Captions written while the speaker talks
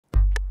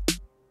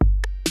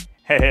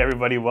Hey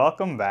everybody,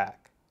 welcome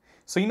back.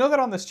 So you know that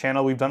on this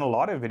channel we've done a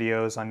lot of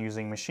videos on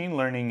using machine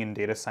learning and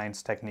data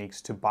science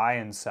techniques to buy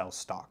and sell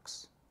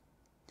stocks.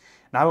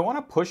 Now I want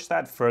to push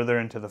that further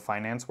into the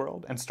finance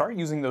world and start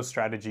using those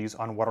strategies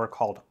on what are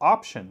called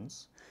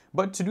options.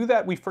 But to do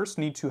that, we first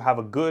need to have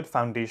a good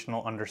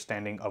foundational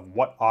understanding of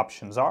what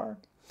options are.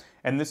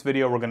 And in this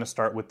video, we're going to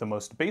start with the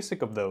most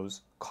basic of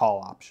those, call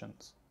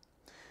options.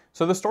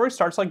 So the story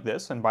starts like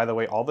this, and by the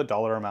way, all the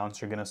dollar amounts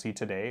you're going to see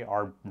today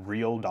are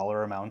real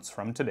dollar amounts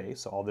from today,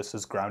 so all this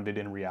is grounded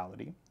in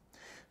reality.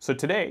 So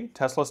today,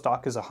 Tesla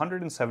stock is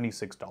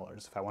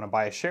 $176. If I want to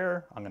buy a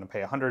share, I'm going to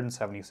pay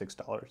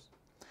 $176.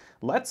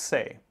 Let's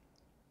say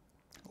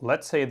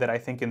that I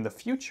think in the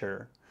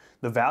future,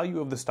 the value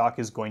of the stock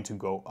is going to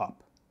go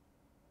up.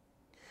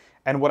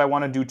 And what I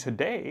want to do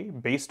today,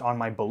 based on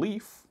my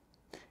belief,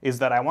 is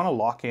that I want to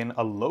lock in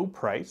a low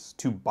price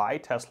to buy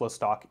Tesla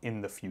stock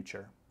in the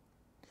future.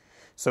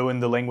 So in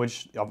the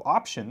language of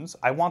options,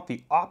 I want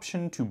the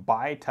option to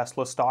buy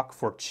Tesla stock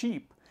for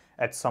cheap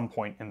at some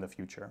point in the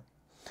future.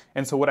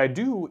 And so what I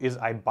do is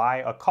I buy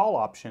a call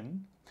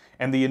option,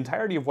 and the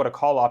entirety of what a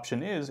call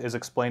option is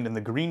explained in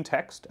the green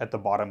text at the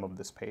bottom of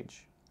this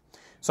page.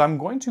 So I'm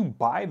going to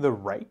buy the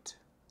right,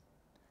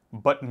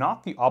 but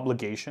not the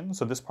obligation.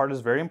 So this part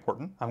is very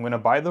important. I'm going to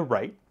buy the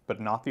right,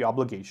 but not the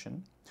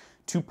obligation,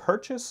 to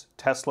purchase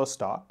Tesla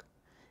stock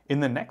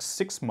in the next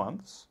 6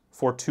 months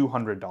for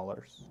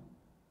 $200.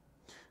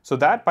 So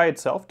that by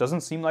itself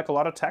doesn't seem like a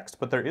lot of text,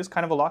 but there is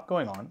kind of a lot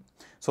going on.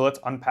 So let's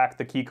unpack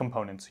the key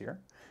components here.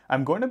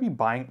 I'm going to be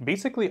buying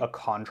basically a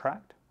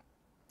contract.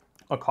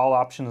 A call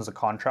option is a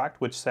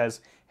contract which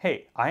says,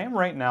 hey, I am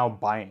right now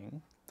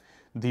buying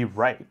the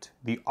right,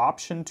 the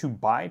option to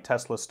buy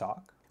Tesla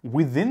stock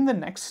within the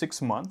next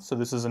 6 months. So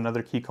this is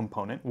another key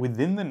component,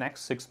 within the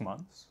next 6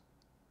 months.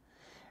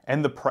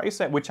 And the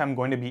price at which I'm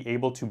going to be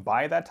able to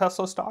buy that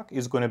Tesla stock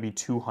is going to be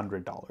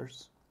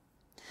 $200.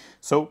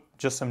 So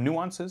just some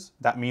nuances.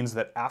 That means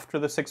that after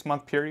the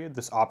 6-month period,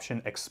 this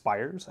option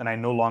expires and I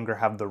no longer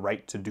have the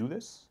right to do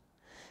this.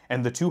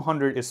 And the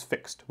 200 is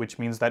fixed, which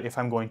means that if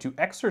I'm going to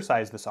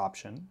exercise this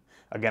option,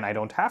 again, I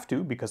don't have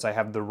to because I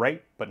have the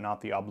right but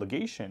not the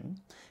obligation.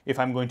 If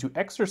I'm going to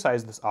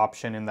exercise this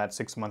option in that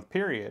 6-month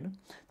period,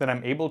 then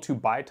I'm able to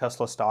buy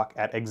Tesla stock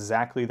at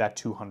exactly that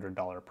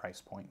 $200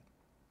 price point.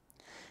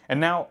 And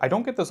now I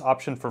don't get this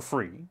option for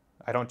free.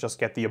 I don't just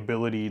get the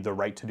ability, the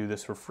right to do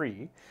this for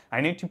free.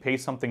 I need to pay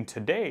something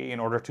today in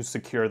order to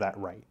secure that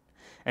right.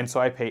 And so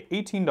I pay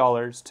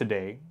 $18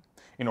 today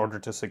in order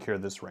to secure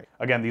this right.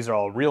 Again, these are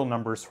all real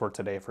numbers for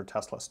today for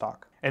Tesla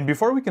stock. And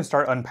before we can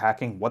start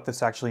unpacking what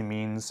this actually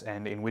means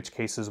and in which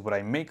cases would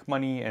I make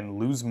money and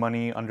lose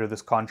money under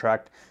this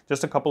contract,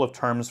 just a couple of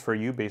terms for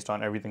you based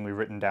on everything we've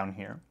written down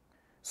here.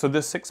 So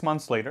this 6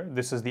 months later,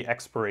 this is the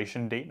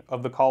expiration date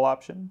of the call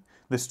option.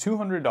 This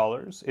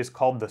 $200 is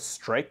called the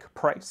strike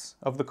price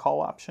of the call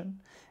option,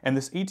 and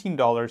this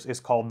 $18 is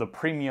called the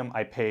premium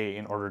I pay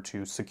in order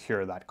to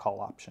secure that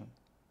call option.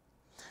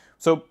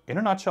 So in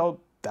a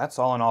nutshell, that's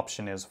all an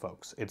option is,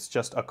 folks. It's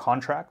just a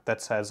contract that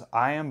says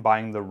I am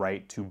buying the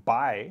right to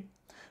buy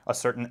a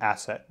certain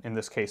asset, in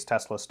this case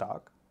Tesla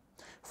stock,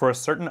 for a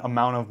certain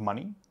amount of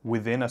money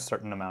within a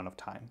certain amount of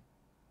time.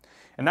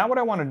 And now what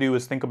I want to do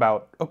is think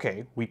about,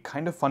 okay, we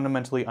kind of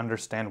fundamentally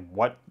understand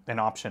what an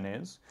option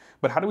is,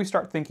 but how do we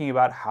start thinking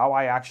about how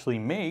I actually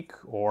make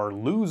or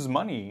lose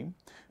money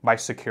by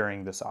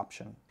securing this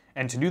option?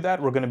 And to do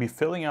that, we're going to be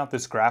filling out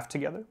this graph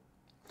together.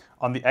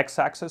 On the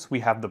x-axis,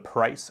 we have the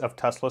price of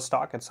Tesla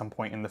stock at some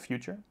point in the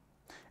future.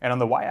 And on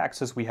the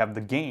y-axis, we have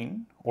the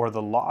gain or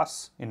the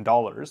loss in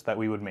dollars that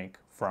we would make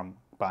from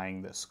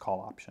buying this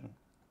call option.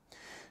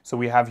 So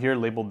we have here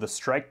labeled the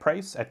strike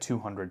price at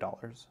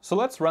 $200. So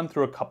let's run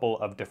through a couple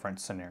of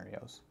different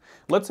scenarios.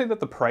 Let's say that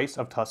the price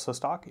of Tesla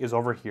stock is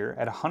over here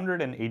at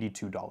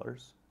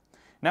 $182.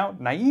 Now,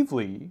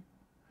 naively,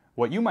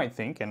 what you might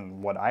think,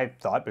 and what I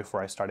thought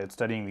before I started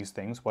studying these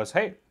things was,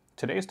 hey,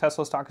 today's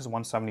Tesla stock is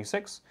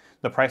 176.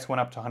 The price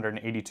went up to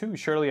 182.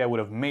 Surely I would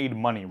have made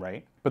money,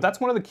 right? But that's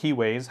one of the key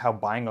ways how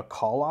buying a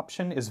call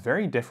option is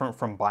very different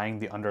from buying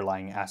the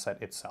underlying asset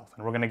itself.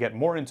 And we're going to get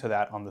more into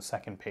that on the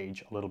second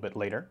page a little bit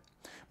later.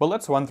 But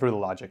let's run through the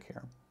logic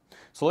here.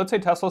 So let's say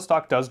Tesla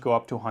stock does go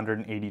up to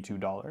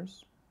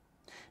 $182.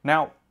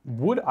 Now,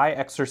 would I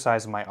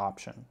exercise my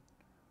option?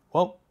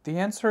 Well, the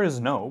answer is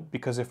no,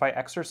 because if I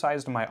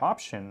exercised my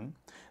option,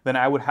 then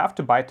I would have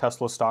to buy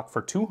Tesla stock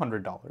for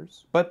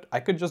 $200, but I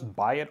could just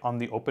buy it on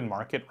the open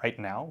market right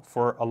now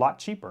for a lot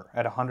cheaper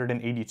at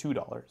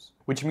 $182,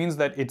 which means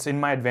that it's in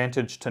my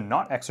advantage to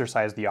not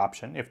exercise the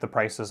option if the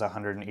price is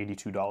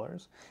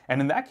 $182. And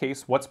in that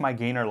case, what's my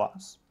gain or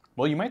loss?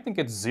 Well, you might think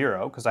it's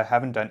zero because I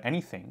haven't done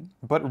anything,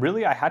 but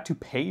really I had to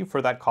pay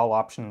for that call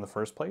option in the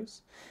first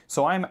place.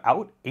 So I'm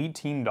out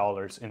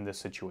 $18 in this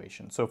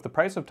situation. So if the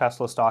price of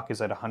Tesla stock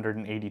is at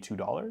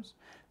 $182,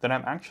 then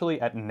I'm actually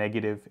at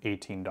negative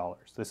 $18.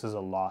 This is a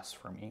loss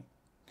for me.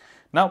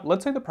 Now,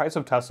 let's say the price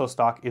of Tesla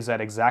stock is at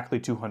exactly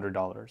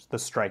 $200, the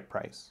strike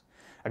price.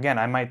 Again,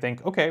 I might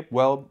think, okay,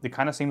 well, it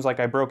kind of seems like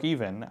I broke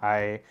even.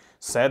 I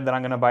said that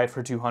I'm going to buy it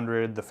for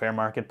 200. The fair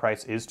market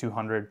price is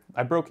 200.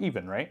 I broke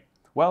even, right?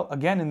 Well,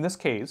 again, in this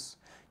case,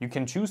 you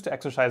can choose to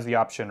exercise the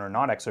option or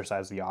not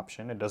exercise the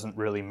option. It doesn't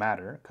really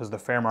matter because the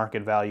fair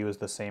market value is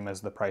the same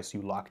as the price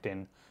you locked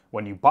in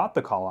when you bought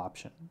the call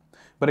option.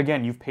 But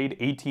again, you've paid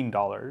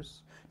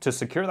 $18 to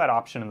secure that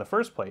option in the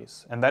first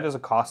place, and that is a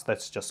cost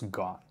that's just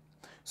gone.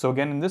 So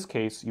again, in this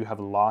case, you have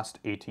lost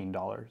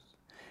 $18.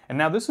 And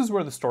now this is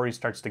where the story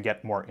starts to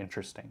get more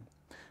interesting.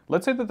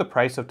 Let's say that the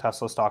price of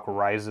Tesla stock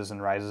rises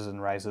and rises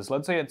and rises.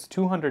 Let's say it's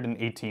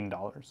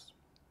 $218.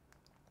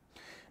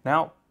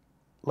 Now,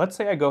 let's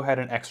say I go ahead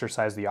and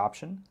exercise the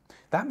option.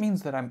 That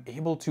means that I'm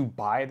able to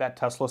buy that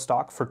Tesla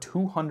stock for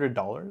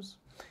 $200,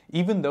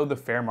 even though the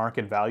fair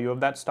market value of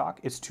that stock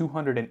is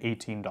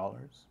 $218,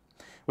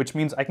 which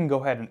means I can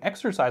go ahead and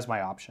exercise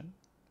my option,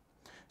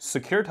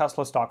 secure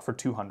Tesla stock for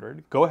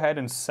 $200, go ahead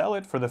and sell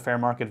it for the fair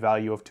market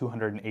value of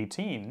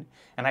 $218,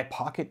 and I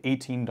pocket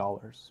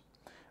 $18.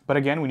 But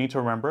again, we need to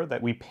remember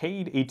that we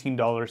paid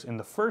 $18 in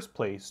the first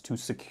place to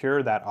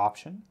secure that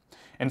option.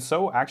 And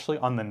so actually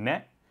on the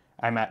net,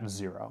 I'm at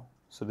zero.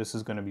 So this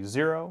is going to be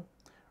zero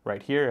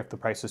right here if the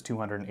price is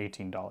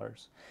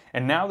 $218.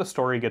 And now the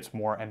story gets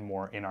more and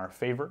more in our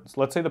favor.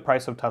 So let's say the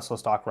price of Tesla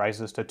stock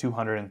rises to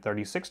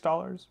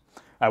 $236.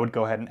 I would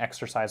go ahead and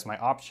exercise my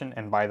option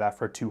and buy that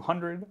for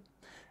 $200.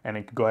 And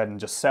I could go ahead and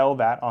just sell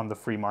that on the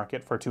free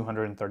market for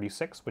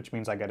 $236, which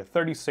means I get a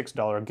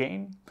 $36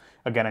 gain.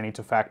 Again, I need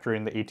to factor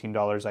in the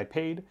 $18 I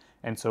paid.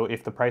 And so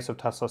if the price of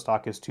Tesla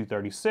stock is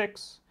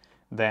 $236,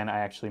 then I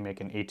actually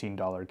make an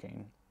 $18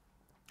 gain.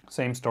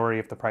 Same story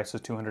if the price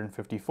is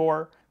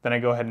 $254, then I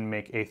go ahead and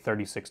make a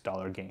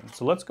 $36 gain.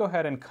 So let's go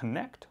ahead and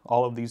connect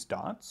all of these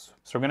dots.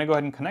 So we're going to go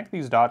ahead and connect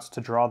these dots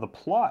to draw the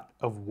plot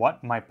of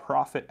what my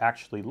profit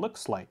actually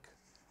looks like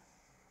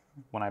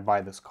when I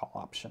buy this call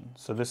option.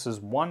 So this is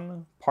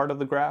one part of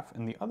the graph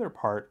and the other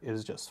part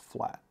is just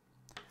flat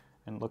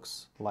and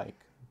looks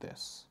like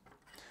this.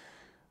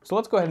 So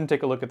let's go ahead and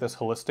take a look at this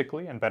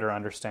holistically and better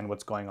understand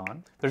what's going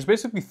on. There's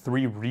basically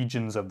three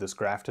regions of this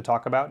graph to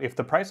talk about. If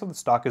the price of the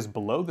stock is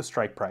below the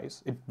strike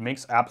price, it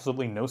makes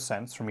absolutely no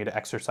sense for me to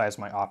exercise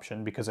my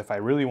option, because if I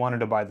really wanted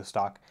to buy the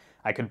stock,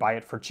 I could buy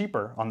it for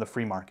cheaper on the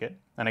free market.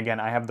 And again,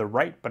 I have the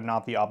right but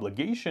not the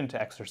obligation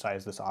to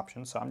exercise this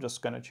option, so I'm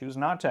just going to choose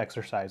not to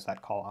exercise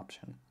that call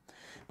option.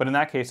 But in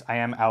that case, I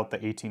am out the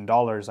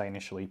 $18 I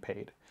initially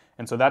paid.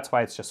 And so that's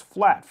why it's just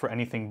flat for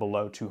anything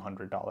below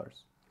 $200.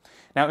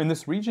 Now in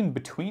this region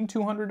between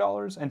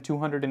 $200 and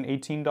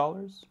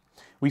 $218,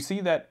 we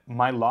see that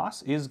my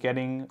loss is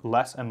getting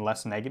less and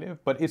less negative,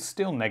 but it's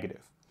still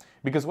negative.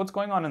 Because what's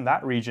going on in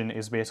that region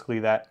is basically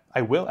that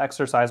I will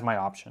exercise my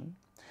option.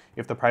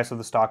 If the price of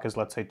the stock is,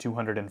 let's say,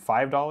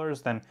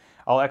 $205, then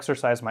I'll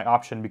exercise my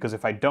option, because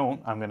if I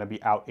don't, I'm going to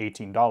be out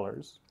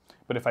 $18.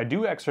 But if I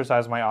do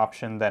exercise my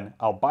option, then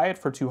I'll buy it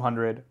for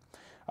 $200.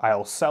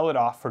 I'll sell it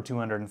off for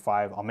 $205,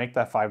 I'll make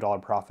that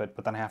 $5 profit,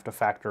 but then I have to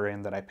factor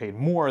in that I paid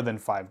more than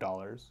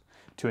 $5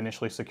 to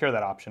initially secure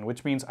that option,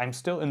 which means I'm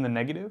still in the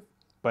negative,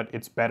 but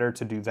it's better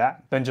to do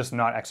that than just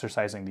not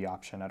exercising the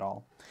option at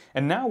all.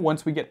 And now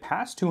once we get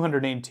past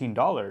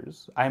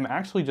 $218, I'm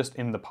actually just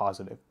in the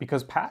positive,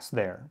 because past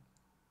there,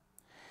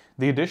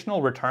 the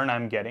additional return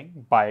I'm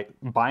getting by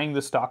buying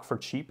the stock for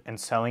cheap and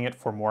selling it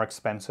for more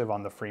expensive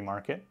on the free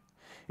market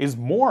is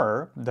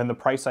more than the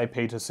price I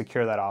paid to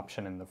secure that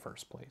option in the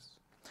first place.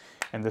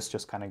 And this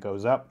just kind of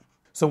goes up.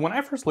 So when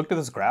I first looked at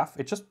this graph,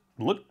 it just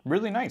looked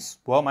really nice.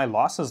 Well, my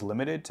loss is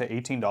limited to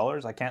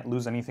 $18. I can't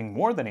lose anything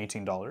more than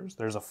 $18.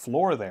 There's a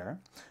floor there,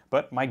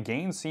 but my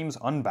gain seems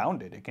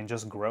unbounded. It can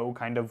just grow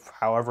kind of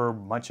however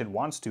much it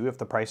wants to if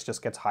the price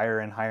just gets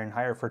higher and higher and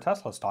higher for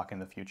Tesla stock in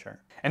the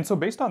future. And so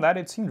based on that,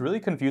 it seemed really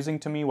confusing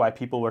to me why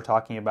people were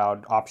talking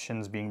about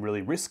options being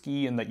really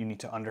risky and that you need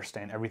to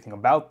understand everything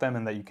about them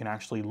and that you can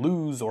actually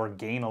lose or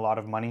gain a lot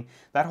of money.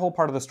 That whole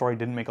part of the story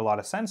didn't make a lot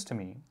of sense to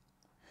me.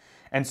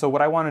 And so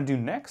what I want to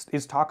do next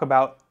is talk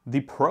about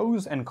the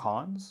pros and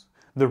cons,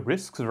 the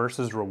risks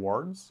versus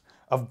rewards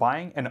of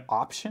buying an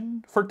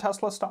option for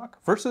Tesla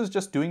stock versus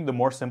just doing the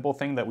more simple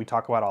thing that we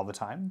talk about all the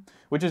time,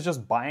 which is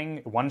just buying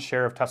one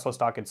share of Tesla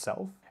stock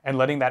itself and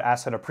letting that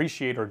asset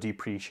appreciate or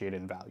depreciate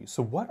in value.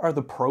 So what are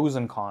the pros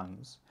and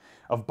cons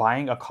of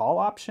buying a call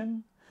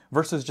option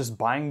versus just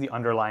buying the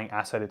underlying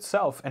asset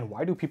itself, and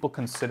why do people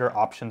consider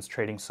options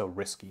trading so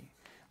risky?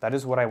 That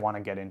is what I want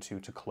to get into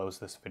to close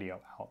this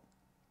video out.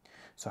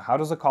 So how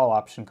does a call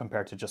option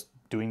compare to just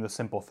doing the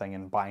simple thing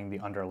and buying the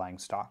underlying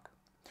stock?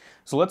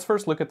 So let's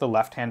first look at the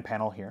left-hand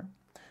panel here.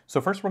 So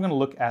first we're going to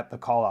look at the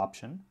call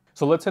option.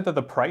 So let's say that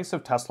the price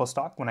of Tesla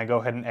stock when I go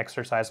ahead and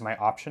exercise my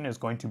option is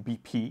going to be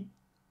P.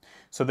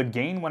 So the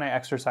gain when I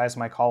exercise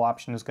my call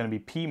option is going to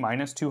be P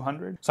minus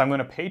 200. So I'm going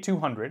to pay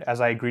 200 as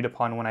I agreed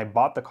upon when I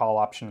bought the call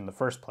option in the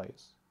first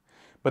place.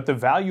 But the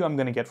value I'm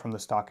going to get from the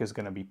stock is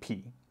going to be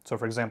P. So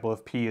for example,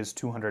 if P is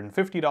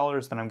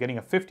 $250, then I'm getting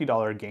a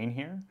 $50 gain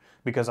here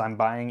because I'm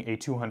buying a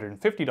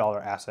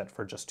 $250 asset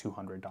for just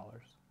 $200.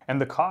 And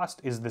the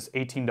cost is this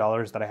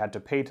 $18 that I had to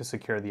pay to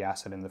secure the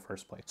asset in the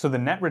first place. So the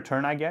net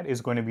return I get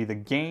is going to be the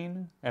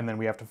gain, and then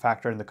we have to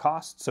factor in the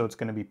cost, so it's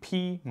going to be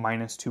P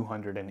minus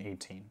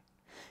 218.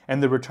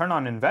 And the return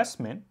on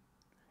investment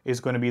is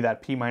going to be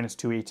that P minus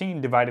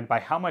 218 divided by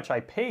how much I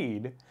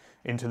paid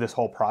into this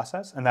whole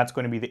process, and that's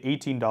going to be the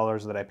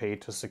 $18 that I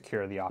paid to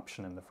secure the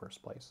option in the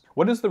first place.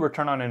 What is the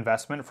return on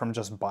investment from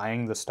just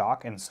buying the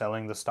stock and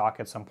selling the stock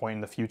at some point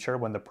in the future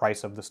when the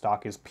price of the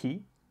stock is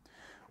P?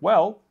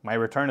 Well, my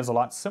return is a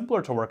lot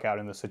simpler to work out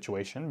in this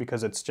situation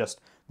because it's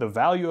just the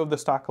value of the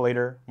stock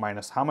later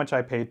minus how much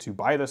I paid to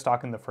buy the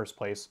stock in the first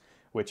place,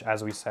 which,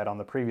 as we said on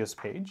the previous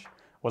page,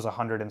 was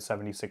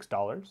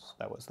 $176.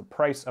 That was the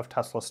price of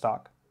Tesla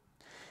stock.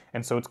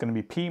 And so it's going to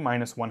be P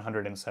minus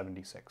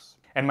 176.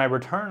 And my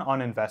return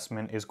on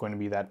investment is going to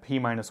be that P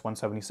minus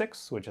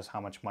 176, which is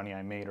how much money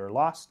I made or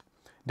lost,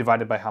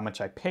 divided by how much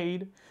I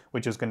paid,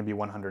 which is going to be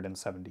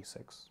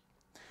 176.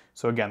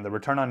 So again, the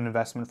return on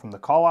investment from the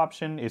call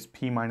option is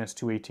P minus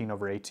 218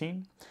 over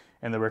 18,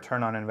 and the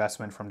return on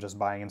investment from just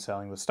buying and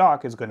selling the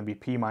stock is going to be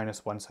P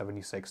minus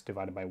 176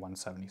 divided by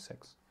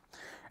 176.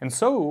 And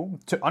so,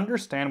 to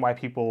understand why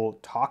people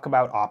talk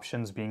about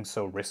options being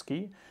so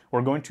risky,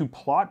 we're going to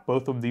plot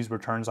both of these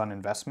returns on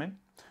investment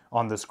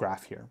on this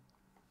graph here.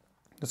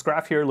 This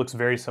graph here looks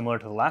very similar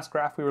to the last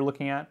graph we were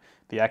looking at.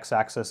 The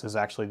x-axis is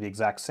actually the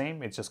exact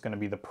same. It's just going to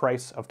be the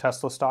price of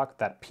Tesla stock,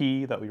 that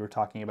P that we were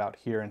talking about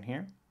here and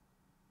here.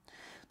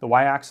 The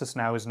y-axis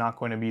now is not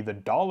going to be the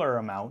dollar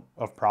amount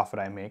of profit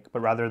I make, but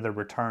rather the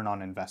return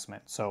on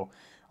investment. So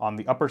on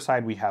the upper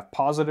side, we have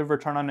positive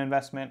return on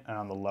investment, and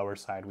on the lower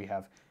side, we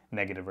have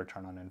negative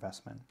return on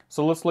investment.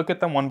 So let's look at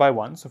them one by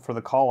one. So for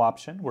the call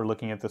option, we're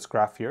looking at this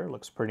graph here. It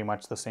looks pretty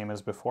much the same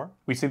as before.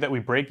 We see that we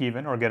break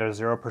even or get a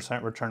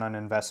 0% return on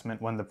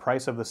investment when the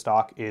price of the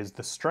stock is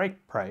the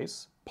strike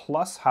price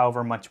plus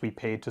however much we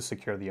paid to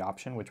secure the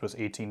option, which was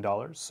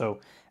 $18. So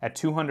at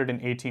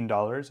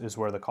 $218 is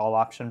where the call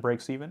option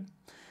breaks even.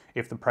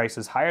 If the price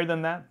is higher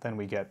than that, then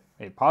we get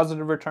a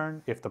positive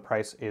return. If the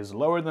price is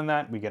lower than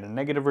that, we get a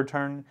negative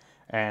return,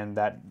 and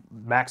that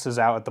maxes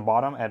out at the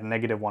bottom at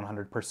negative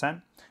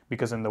 100%,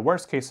 because in the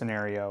worst case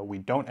scenario, we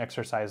don't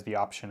exercise the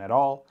option at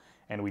all,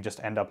 and we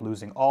just end up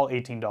losing all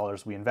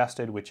 $18 we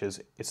invested, which is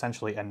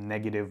essentially a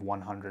negative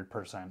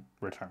 100%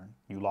 return.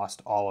 You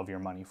lost all of your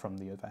money from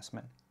the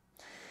investment.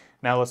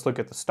 Now let's look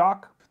at the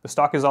stock. The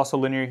stock is also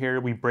linear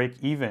here. We break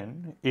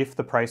even if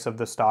the price of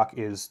the stock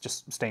is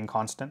just staying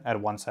constant at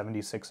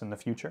 176 in the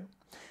future.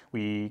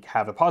 We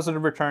have a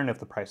positive return if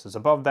the price is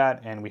above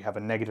that, and we have a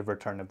negative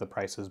return if the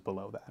price is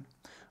below that.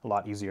 A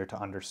lot easier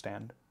to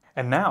understand.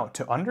 And now,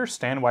 to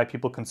understand why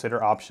people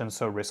consider options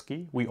so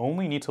risky, we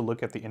only need to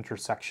look at the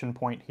intersection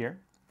point here.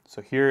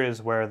 So here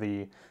is where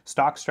the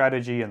stock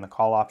strategy and the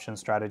call option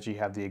strategy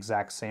have the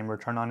exact same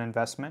return on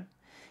investment.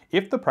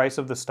 If the price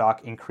of the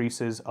stock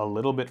increases a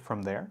little bit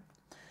from there,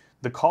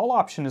 the call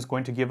option is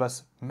going to give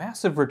us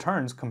massive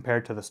returns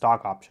compared to the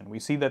stock option. We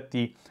see that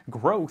the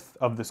growth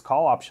of this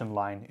call option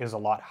line is a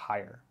lot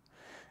higher.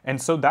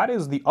 And so that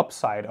is the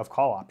upside of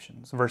call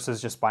options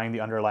versus just buying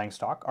the underlying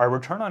stock. Our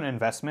return on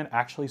investment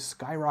actually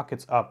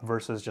skyrockets up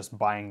versus just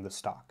buying the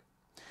stock.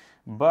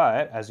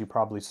 But as you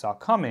probably saw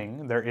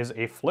coming, there is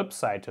a flip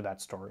side to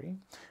that story,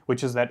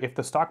 which is that if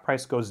the stock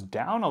price goes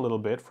down a little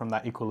bit from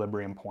that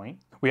equilibrium point,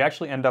 we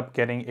actually end up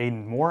getting a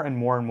more and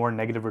more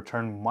negative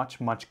return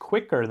much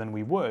quicker than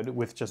we would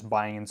with just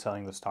buying and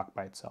selling the stock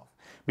by itself.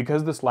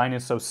 Because this line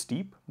is so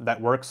steep, that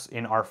works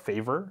in our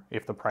favor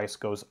if the price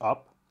goes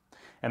up,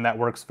 and that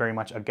works very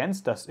much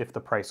against us if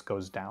the price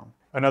goes down.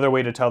 Another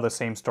way to tell the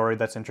same story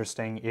that's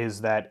interesting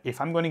is that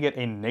if I'm going to get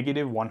a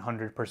negative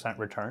 100%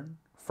 return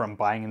from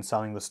buying and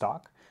selling the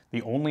stock,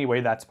 the only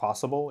way that's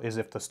possible is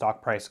if the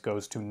stock price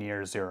goes to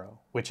near zero,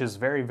 which is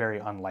very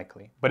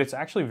unlikely. But it's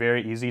actually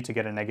very easy to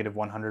get a negative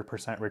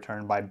 100%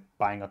 return by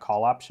buying a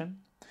call option,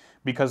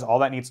 because all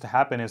that needs to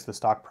happen is the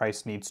stock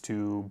price needs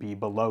to be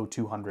below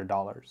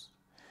 $200.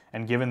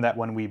 And given that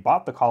when we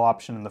bought the call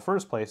option in the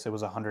first place, it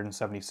was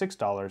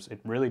 $176, it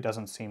really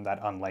doesn't seem that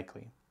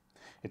unlikely.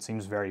 It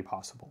seems very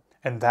possible.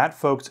 And that,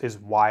 folks, is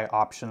why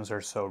options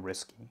are so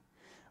risky.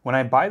 When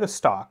I buy the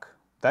stock,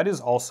 that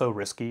is also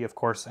risky. Of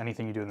course,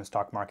 anything you do in the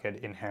stock market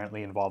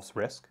inherently involves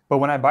risk. But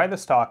when I buy the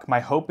stock, my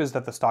hope is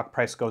that the stock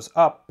price goes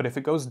up, but if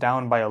it goes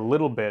down by a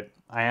little bit,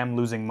 I am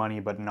losing money,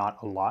 but not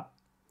a lot.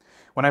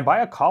 When I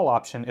buy a call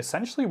option,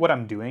 essentially what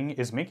I'm doing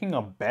is making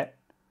a bet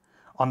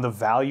on the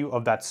value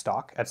of that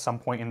stock at some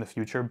point in the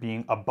future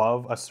being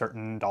above a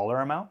certain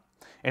dollar amount.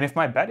 And if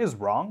my bet is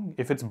wrong,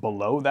 if it's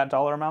below that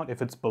dollar amount,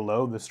 if it's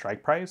below the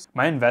strike price,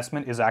 my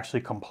investment is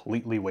actually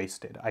completely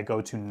wasted. I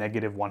go to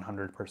negative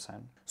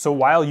 100%. So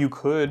while you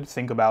could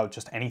think about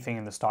just anything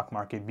in the stock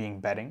market being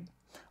betting,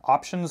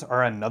 options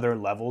are another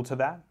level to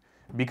that,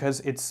 because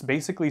it's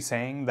basically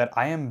saying that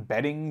I am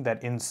betting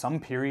that in some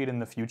period in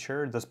the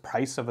future, the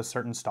price of a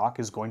certain stock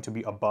is going to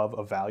be above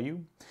a value,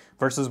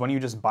 versus when you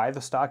just buy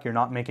the stock, you're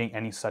not making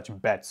any such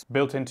bets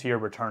built into your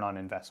return on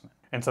investment.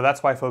 And so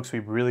that's why, folks, we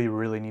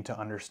really need to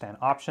understand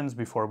options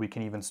before we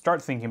can even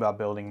start thinking about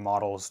building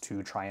models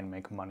to try and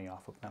make money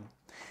off of them.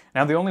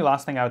 Now, the only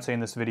last thing I would say in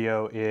this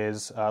video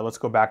is, let's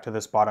go back to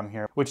this bottom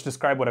here, which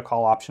describe what a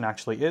call option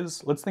actually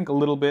is. Let's think a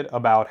little bit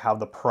about how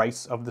the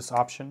price of this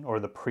option, or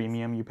the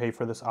premium you pay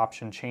for this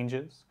option,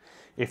 changes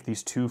if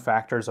these two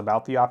factors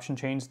about the option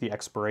change, the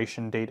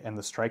expiration date and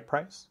the strike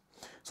price.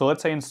 So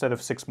let's say instead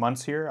of 6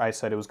 months here, I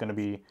said it was going to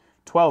be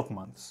 12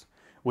 months.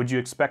 Would you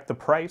expect the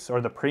price or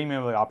the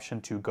premium of the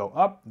option to go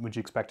up? Would you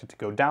expect it to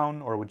go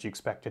down, or would you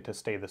expect it to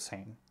stay the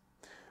same?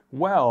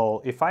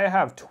 Well, if I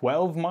have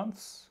 12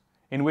 months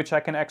in which I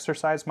can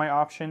exercise my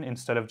option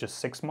instead of just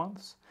 6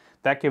 months,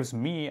 that gives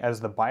me, as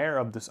the buyer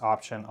of this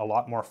option, a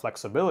lot more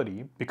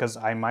flexibility, because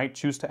I might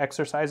choose to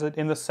exercise it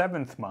in the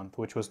 7th month,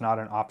 which was not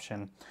an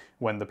option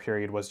when the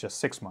period was just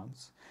 6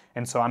 months.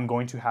 And so I'm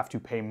going to have to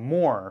pay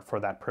more for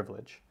that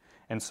privilege.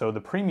 And so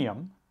the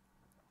premium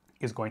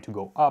is going to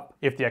go up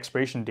if the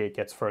expiration date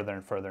gets further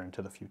and further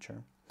into the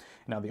future.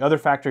 Now, the other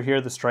factor here,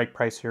 the strike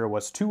price here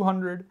was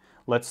 200.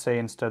 Let's say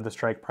instead the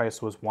strike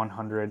price was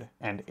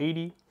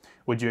 180.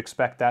 Would you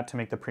expect that to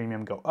make the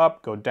premium go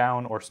up, go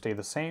down, or stay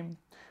the same?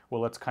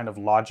 Well, let's kind of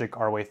logic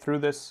our way through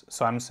this.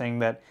 So I'm saying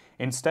that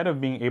instead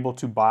of being able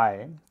to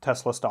buy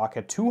Tesla stock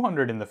at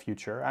 200 in the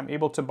future, I'm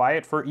able to buy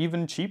it for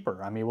even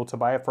cheaper. I'm able to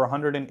buy it for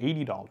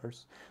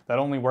 $180. That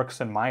only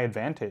works in my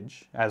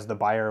advantage as the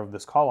buyer of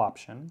this call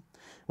option,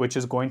 which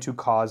is going to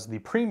cause the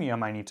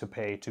premium I need to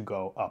pay to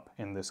go up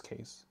in this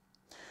case.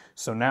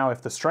 So now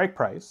if the strike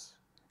price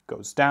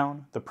goes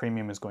down, the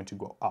premium is going to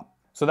go up.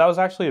 So that was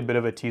actually a bit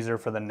of a teaser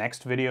for the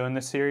next video in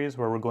this series,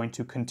 where we're going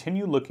to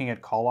continue looking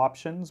at call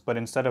options, but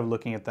instead of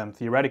looking at them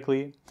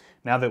theoretically,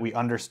 now that we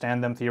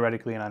understand them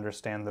theoretically and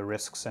understand the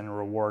risks and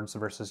rewards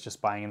versus just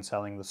buying and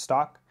selling the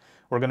stock,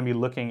 we're going to be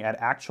looking at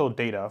actual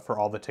data for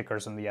all the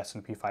tickers in the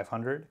S&P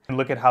 500 and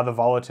look at how the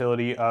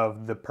volatility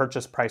of the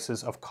purchase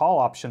prices of call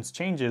options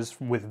changes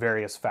with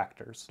various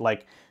factors,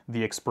 like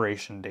the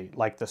expiration date,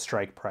 like the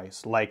strike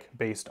price, like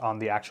based on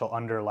the actual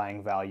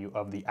underlying value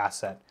of the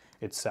asset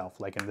itself.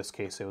 Like in this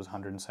case, it was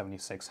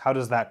 176. How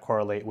does that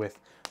correlate with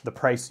the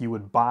price you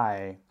would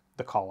buy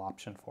the call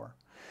option for?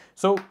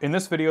 So in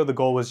this video, the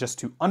goal was just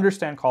to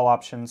understand call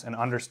options and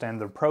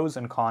understand the pros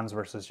and cons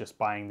versus just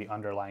buying the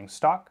underlying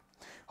stock.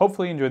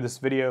 Hopefully you enjoyed this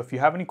video. If you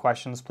have any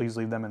questions, please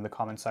leave them in the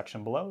comment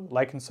section below.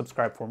 Like and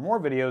subscribe for more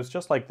videos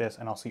just like this,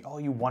 and I'll see all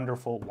you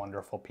wonderful,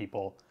 wonderful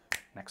people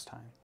next time.